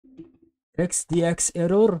fix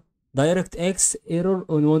DXError, DirectX error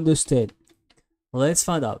on Windows 10. Let's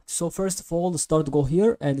find out. So first of all, start to go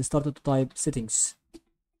here and start to type settings.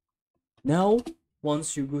 Now,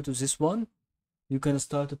 once you go to this one, you can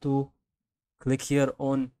start to click here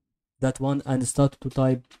on that one and start to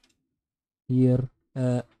type here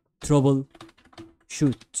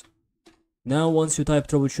troubleshoot. Now, once you type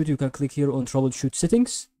troubleshoot, you can click here on troubleshoot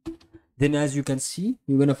settings. Then as you can see,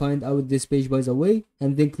 you're gonna find out this page by the way,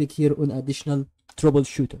 and then click here on additional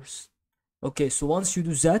troubleshooters. Okay, so once you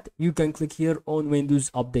do that, you can click here on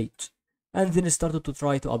Windows Update, and then start to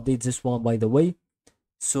try to update this one by the way.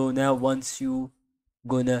 So now once you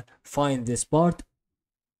gonna find this part,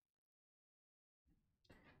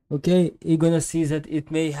 okay, you're gonna see that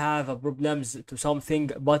it may have a problems to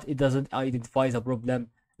something, but it doesn't identify the problem,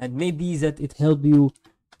 and maybe that it helped you.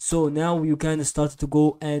 So now you can start to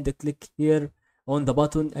go and click here on the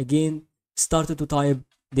button again, start to type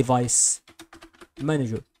device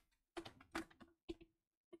manager.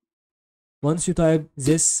 Once you type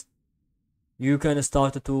this, you can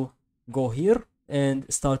start to go here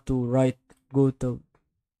and start to go to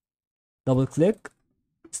double click,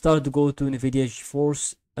 start to go to NVIDIA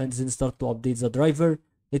GeForce, and then start to update the driver.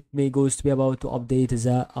 It may goes to be about to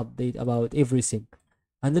update about everything.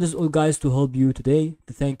 And that is all guys to help you today.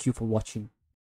 Thank you for watching.